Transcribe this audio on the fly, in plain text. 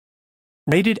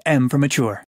Rated M for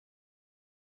mature.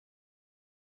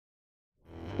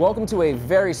 Welcome to a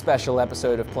very special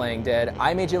episode of Playing Dead.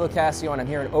 I'm AJ Locascio and I'm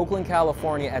here in Oakland,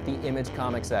 California at the Image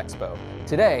Comics Expo.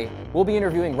 Today, we'll be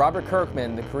interviewing Robert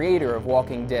Kirkman, the creator of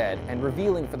Walking Dead, and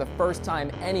revealing for the first time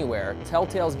anywhere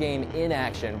Telltale's game in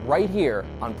action right here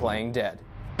on Playing Dead.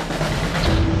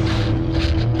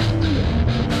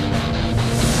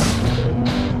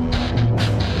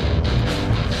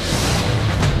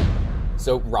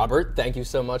 So, Robert, thank you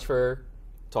so much for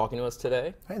talking to us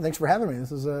today. Hey, thanks for having me.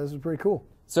 This is pretty cool.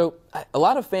 So, a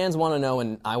lot of fans want to know,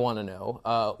 and I want to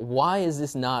know, why is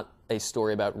this not a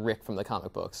story about Rick from the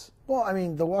comic books? Well, I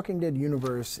mean, the Walking Dead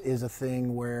universe is a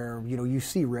thing where, you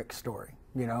see Rick's story,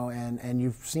 and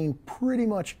you've seen pretty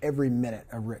much every minute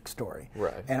of Rick's story.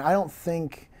 Right. And I don't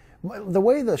think, the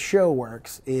way the show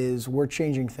works is we're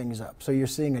changing things up. So you're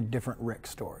seeing a different Rick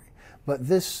story. But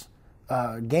this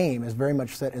game is very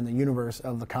much set in the universe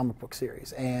of the comic book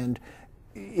series. And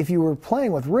if you were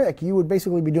playing with Rick, you would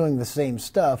basically be doing the same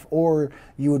stuff, or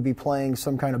you would be playing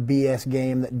some kind of BS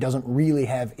game that doesn't really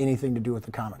have anything to do with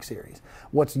the comic series.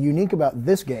 What's unique about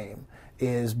this game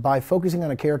is by focusing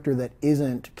on a character that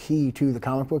isn't key to the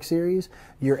comic book series,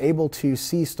 you're able to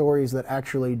see stories that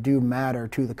actually do matter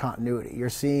to the continuity. You're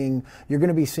going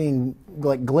to be seeing,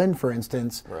 like Glenn, for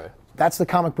instance. Right. That's the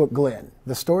comic book Glenn.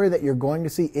 The story that you're going to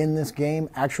see in this game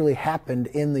actually happened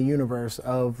in the universe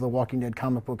of the Walking Dead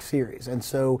comic book series. And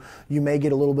so you may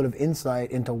get a little bit of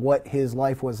insight into what his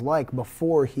life was like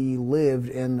before he lived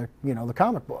in the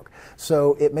comic book.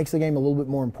 So it makes the game a little bit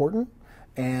more important,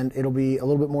 and it'll be a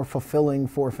little bit more fulfilling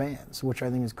for fans, which I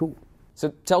think is cool.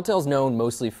 So Telltale's known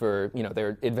mostly for,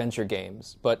 their adventure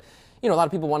games, but a lot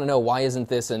of people want to know, why isn't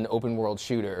this an open world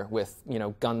shooter with,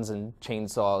 guns and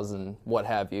chainsaws and what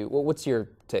have you? Well, what's your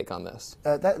take on this?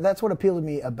 That's what appealed to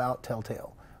me about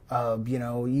Telltale.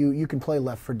 You can play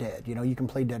Left 4 Dead, you can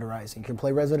play Dead Rising, you can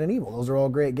play Resident Evil. Those are all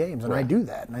great games, and right. I do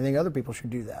that, and I think other people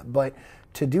should do that. But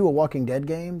to do a Walking Dead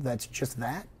game that's just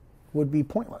that would be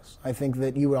pointless. I think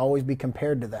that you would always be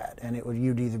compared to that, and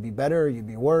you'd either be better or you'd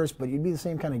be worse, but you'd be the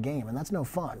same kind of game, and that's no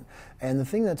fun. And the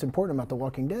thing that's important about The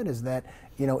Walking Dead is that,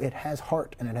 it has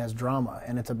heart and it has drama,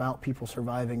 and it's about people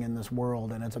surviving in this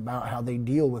world, and it's about how they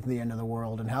deal with the end of the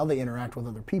world and how they interact with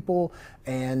other people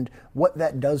and what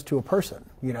that does to a person.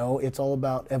 It's all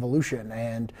about evolution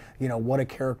and, what a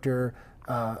character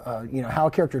how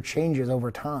a character changes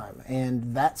over time,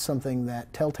 and that's something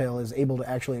that Telltale is able to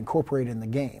actually incorporate in the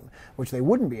game, which they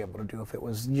wouldn't be able to do if it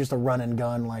was just a run and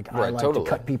gun, like right, I like totally. to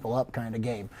cut people up kind of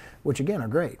game, which again are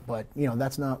great, but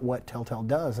that's not what Telltale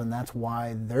does, and that's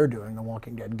why they're doing the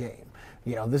Walking Dead game.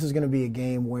 This is going to be a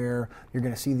game where you're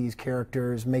going to see these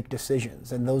characters make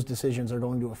decisions, and those decisions are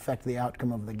going to affect the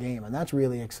outcome of the game, and that's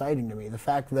really exciting to me. The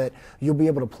fact that you'll be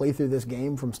able to play through this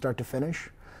game from start to finish,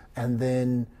 and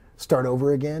then start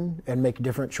over again and make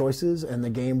different choices, and the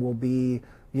game will be,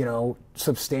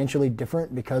 substantially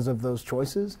different because of those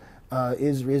choices,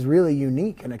 is really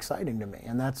unique and exciting to me,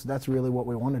 and that's really what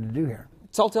we wanted to do here.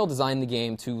 Telltale designed the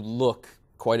game to look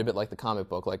quite a bit like the comic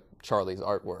book, like Charlie's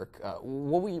artwork.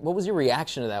 What was your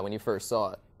reaction to that when you first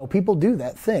saw it? Well, people do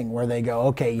that thing where they go,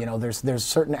 okay, there's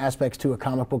certain aspects to a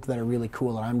comic book that are really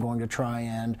cool, and I'm going to try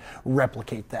and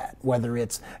replicate that. Whether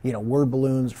it's, word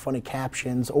balloons, funny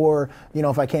captions, or,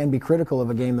 if I can be critical of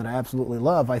a game that I absolutely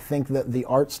love, I think that the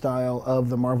art style of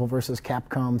the Marvel vs.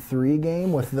 Capcom 3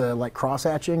 game with the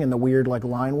cross-hatching and the weird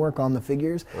line work on the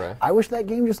figures, right. I wish that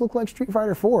game just looked like Street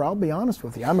Fighter 4. I'll be honest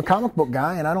with you. I'm a comic book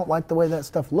guy, and I don't like the way that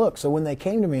stuff looks. So when they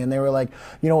came to me and they were like,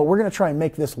 we're going to try and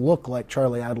make this look like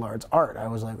Charlie Adlard's art, I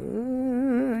was like, I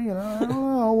don't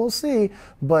know, we'll see.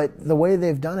 But the way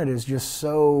they've done it is just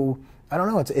so, I don't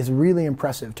know, it's really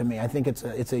impressive to me. I think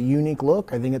it's a unique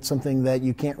look. I think it's something that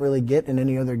you can't really get in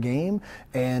any other game,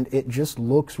 and it just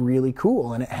looks really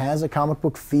cool. And it has a comic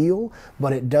book feel,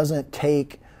 but it doesn't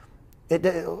take, a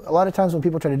lot of times when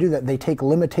people try to do that, they take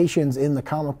limitations in the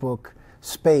comic book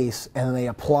space and they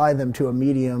apply them to a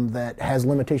medium that has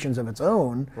limitations of its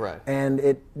own, right. and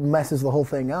it messes the whole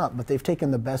thing up. But they've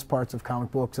taken the best parts of comic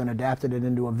books and adapted it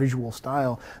into a visual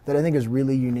style that I think is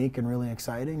really unique and really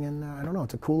exciting, and I don't know,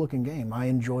 it's a cool looking game. I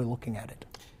enjoy looking at it.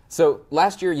 So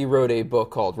last year you wrote a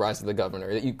book called Rise of the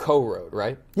Governor that you co-wrote,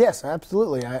 right? Yes,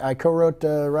 absolutely. I co-wrote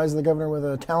Rise of the Governor with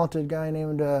a talented guy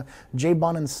named Jay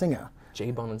Bonansinga.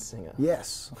 Jay Bonansinga.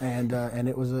 Yes, and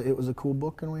it was a cool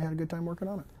book, and we had a good time working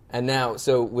on it. And now,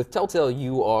 so with Telltale,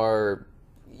 you are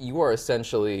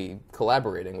essentially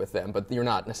collaborating with them, but you're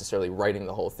not necessarily writing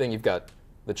the whole thing. You've got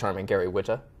the charming Gary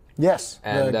Whitta. Yes,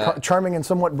 and charming and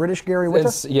somewhat British Gary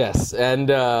Whitta. Yes, and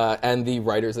the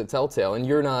writers at Telltale. And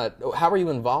you're not. How are you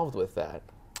involved with that?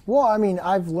 Well, I mean,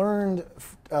 I've learned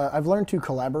to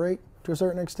collaborate to a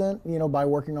certain extent, you know, by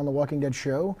working on the Walking Dead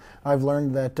show. I've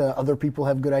learned that other people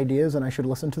have good ideas and I should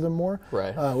listen to them more,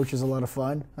 right. Which is a lot of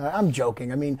fun. I'm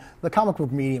joking. I mean, the comic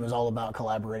book medium is all about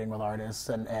collaborating with artists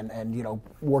and you know,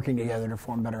 working together to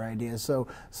form better ideas.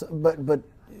 But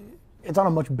it's on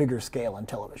a much bigger scale in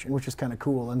television, which is kind of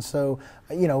cool. And so,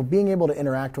 you know, being able to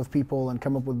interact with people and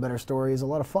come up with better stories is a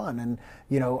lot of fun. And,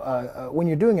 you know, when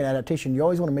you're doing an adaptation, you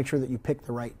always want to make sure that you pick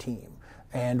the right team.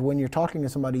 And when you're talking to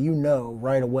somebody, you know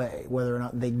right away whether or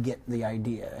not they get the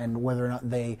idea and whether or not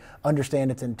they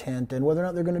understand its intent and whether or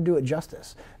not they're going to do it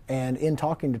justice. And in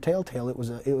talking to Telltale, it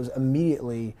was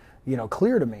immediately, you know,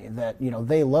 clear to me that, you know,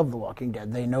 they love The Walking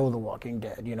Dead. They know The Walking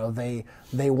Dead. You know, they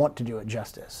want to do it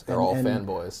justice. They're all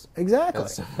fanboys. Exactly.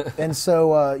 And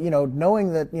so, you know,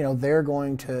 knowing that, you know, they're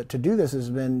going to do this has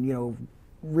been, you know,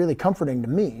 really comforting to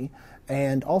me.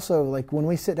 And also, like, when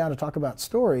we sit down to talk about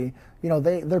story, you know,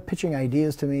 they're pitching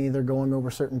ideas to me, they're going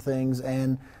over certain things,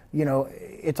 and, you know,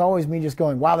 it's always me just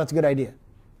going, wow, that's a good idea.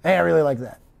 Hey, I really like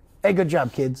that. Hey, good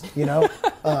job, kids, you know?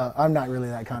 I'm not really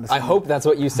that kind of I hope that's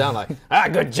what you sound like.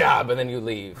 Good job, and then you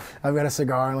leave. I've got a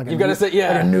cigar, like like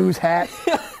a news hat,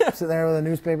 sitting there with a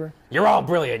newspaper. You're all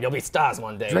brilliant, you'll be stars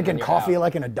one day. Drinking coffee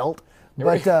like an adult.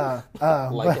 But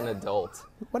like an adult.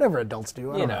 Whatever adults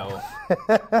do, I don't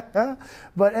know.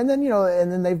 But and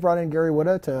then they've brought in Gary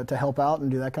Whitta to help out and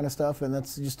do that kind of stuff, and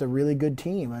that's just a really good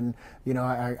team. And you know,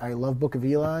 I love Book of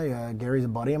Eli. Gary's a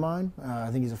buddy of mine. I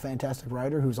think he's a fantastic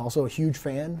writer who's also a huge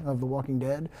fan of The Walking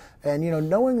Dead. And you know,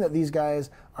 knowing that these guys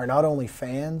are not only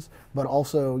fans but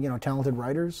also, you know, talented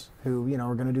writers who, you know,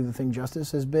 are going to do the thing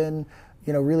justice has been,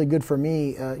 you know, really good for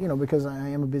me, you know, because I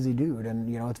am a busy dude, and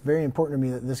you know, it's very important to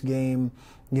me that this game,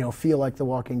 you know, feel like The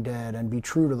Walking Dead and be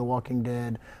true to The Walking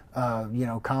Dead, you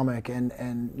know, comic,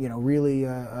 and you know, really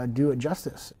do it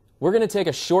justice. We're going to take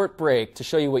a short break to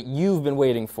show you what you've been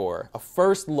waiting for, a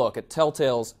first look at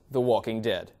Telltale's The Walking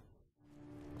Dead.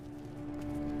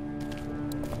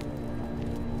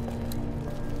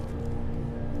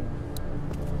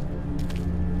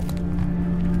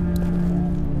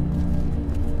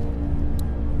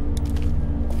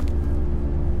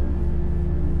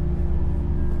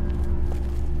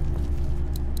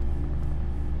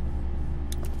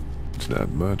 Not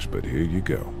much, but here you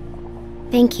go.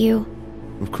 Thank you.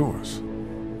 Of course.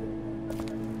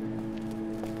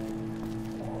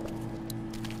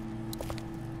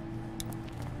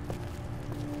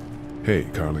 Hey,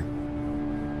 Carly.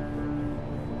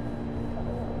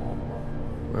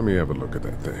 Let me have a look at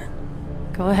that thing.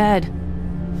 Go ahead.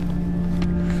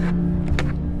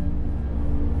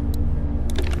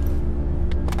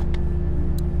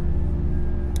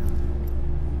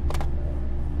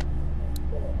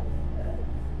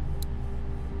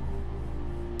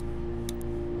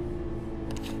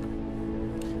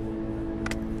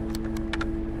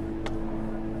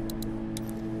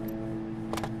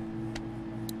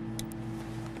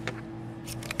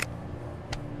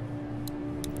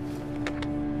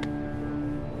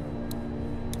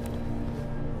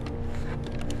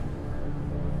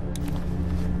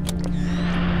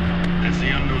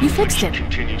 You fixed it.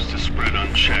 Continues to spread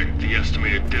unchecked. The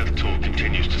estimated death toll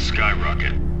continues to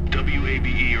skyrocket.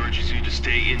 WABE urges you to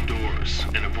stay indoors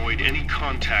and avoid any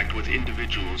contact with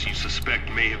individuals you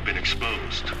suspect may have been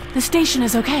exposed. The station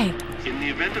is okay. In the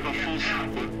event of a full...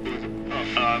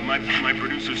 my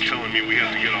producer's telling me we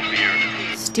have to get off the air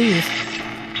now. Steve.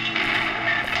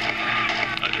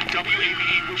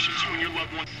 WABE wishes you and your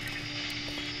loved one...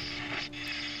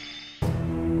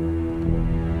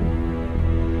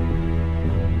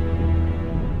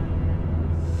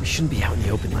 We shouldn't be out in the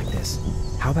open like this.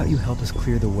 How about you help us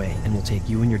clear the way, and we'll take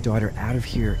you and your daughter out of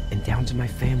here and down to my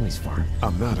family's farm.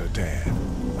 I'm not her dad.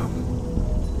 I'm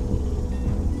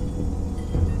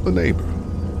a neighbor.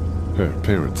 Her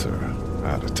parents are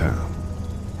out of town.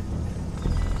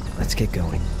 Let's get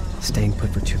going. Staying put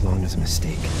for too long is a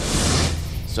mistake.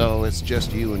 So it's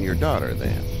just you and your daughter,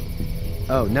 then?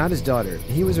 Oh, not his daughter.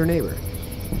 He was her neighbor.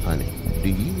 Honey, do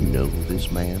you know this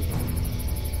man?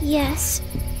 Yes.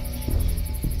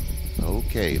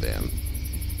 Okay, then.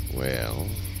 Well,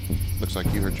 looks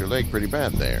like you hurt your leg pretty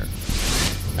bad there.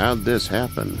 How'd this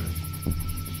happen?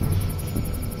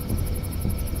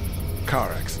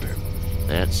 Car accident.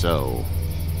 That's so.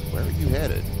 Where were you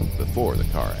headed before the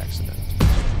car accident?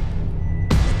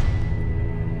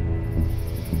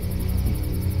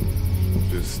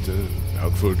 Just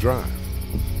out for a drive.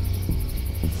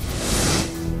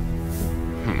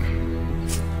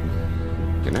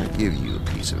 Can I give you a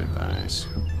piece of advice?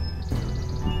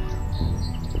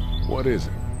 What is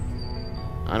it?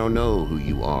 I don't know who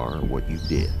you are or what you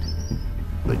did,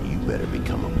 but you better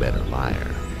become a better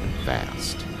liar.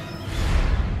 fast.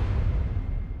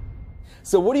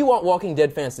 So what do you want Walking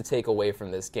Dead fans to take away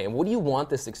from this game? What do you want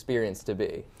this experience to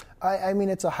be? I mean,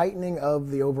 it's a heightening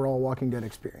of the overall Walking Dead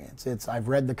experience. I've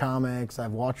read the comics,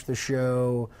 I've watched the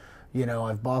show, you know,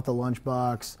 I've bought the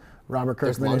lunchbox. Robert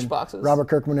Kirkman. There's lunchboxes? Robert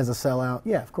Kirkman is a sellout.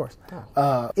 Yeah, of course.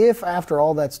 Oh. If after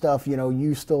all that stuff, you know,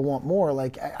 you still want more,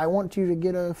 like, I want you to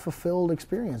get a fulfilled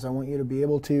experience. I want you to be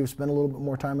able to spend a little bit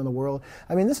more time in the world.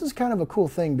 I mean, this is kind of a cool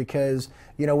thing because,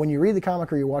 you know, when you read the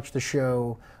comic or you watch the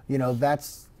show, you know,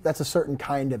 that's a certain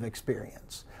kind of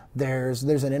experience. There's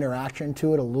an interaction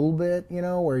to it a little bit, you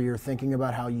know, where you're thinking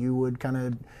about how you would kind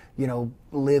of, you know,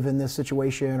 live in this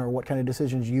situation or what kind of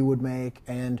decisions you would make.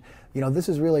 And, you know, this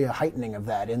is really a heightening of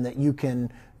that in that you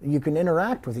can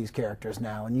interact with these characters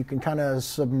now and you can kind of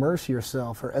submerge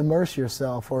yourself or immerse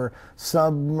yourself or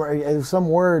some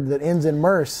word that ends in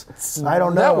merse. I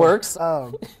don't know. That works.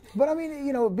 But I mean,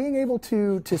 you know, being able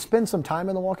to spend some time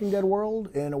in the Walking Dead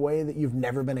world in a way that you've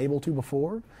never been able to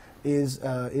before is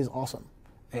awesome.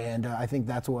 And I think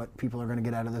that's what people are going to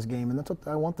get out of this game, and that's what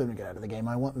I want them to get out of the game.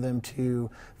 I want them to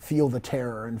feel the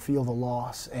terror and feel the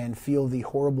loss and feel the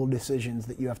horrible decisions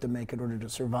that you have to make in order to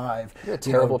survive. You're a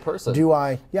terrible person.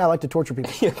 Yeah, I like to torture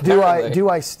people. Yeah, do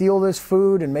I steal this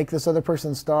food and make this other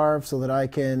person starve so that I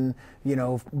can, you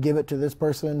know, give it to this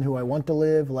person who I want to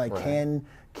live? Like, right.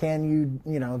 Can you,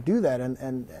 you know, do that?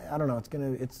 And I don't know.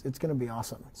 It's gonna be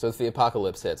awesome. So if the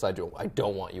apocalypse hits, I don't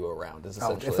want you around. Is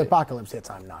essentially. If the apocalypse hits,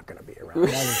 I'm not gonna be around.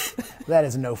 That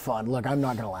is no fun. Look, I'm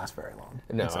not gonna last very long.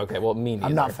 No. Okay. Well, me neither.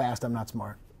 I'm not fast. I'm not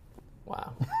smart.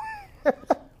 Wow.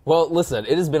 Well, listen.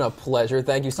 It has been a pleasure.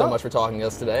 Thank you so much for talking to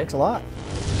us today. Thanks a lot.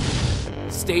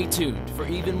 Stay tuned for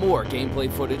even more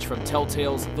gameplay footage from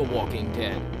Telltale's The Walking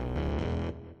Dead.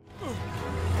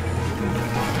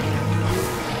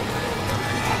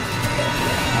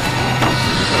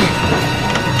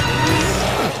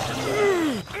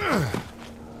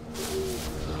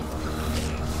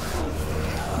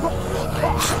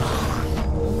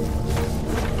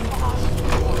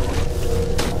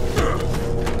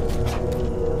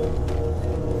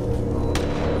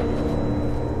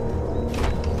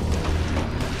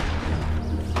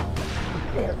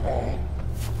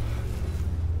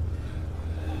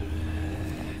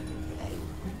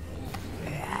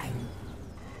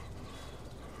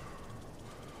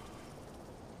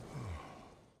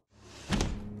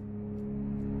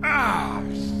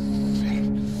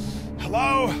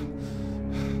 Hello?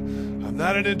 I'm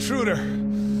not an intruder.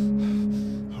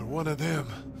 Or one of them.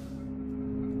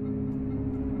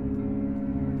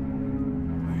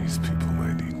 These people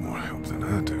might need more help than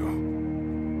I do.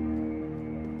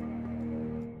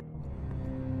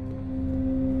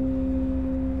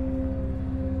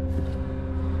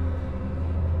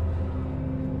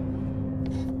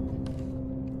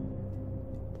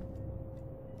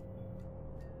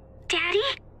 Daddy?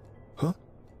 Huh?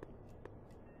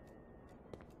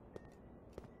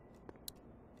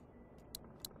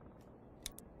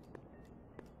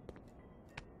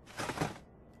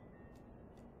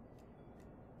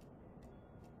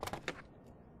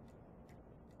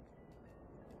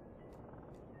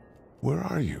 Where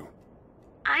are you?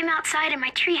 I'm outside in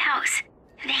my treehouse.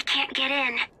 They can't get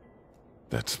in.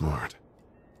 That's smart.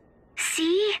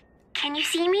 See? Can you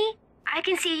see me? I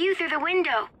can see you through the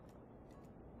window.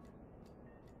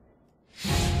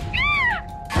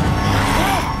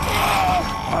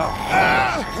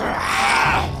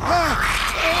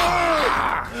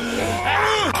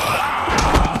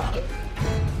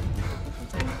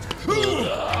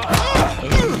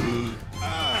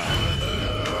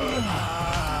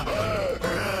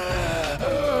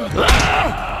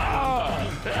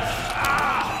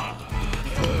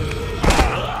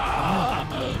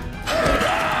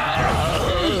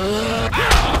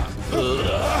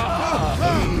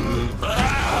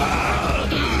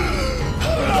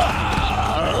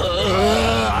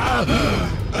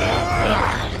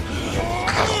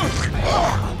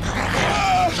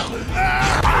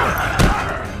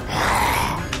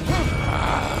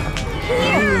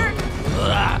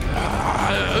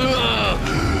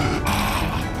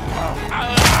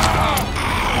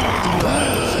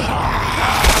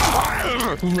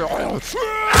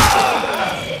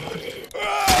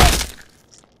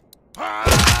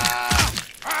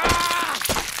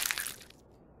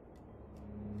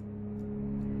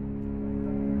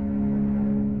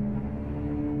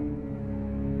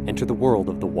 Enter the world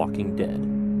of The Walking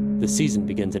Dead. The season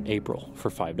begins in April for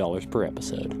 $5 per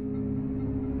episode.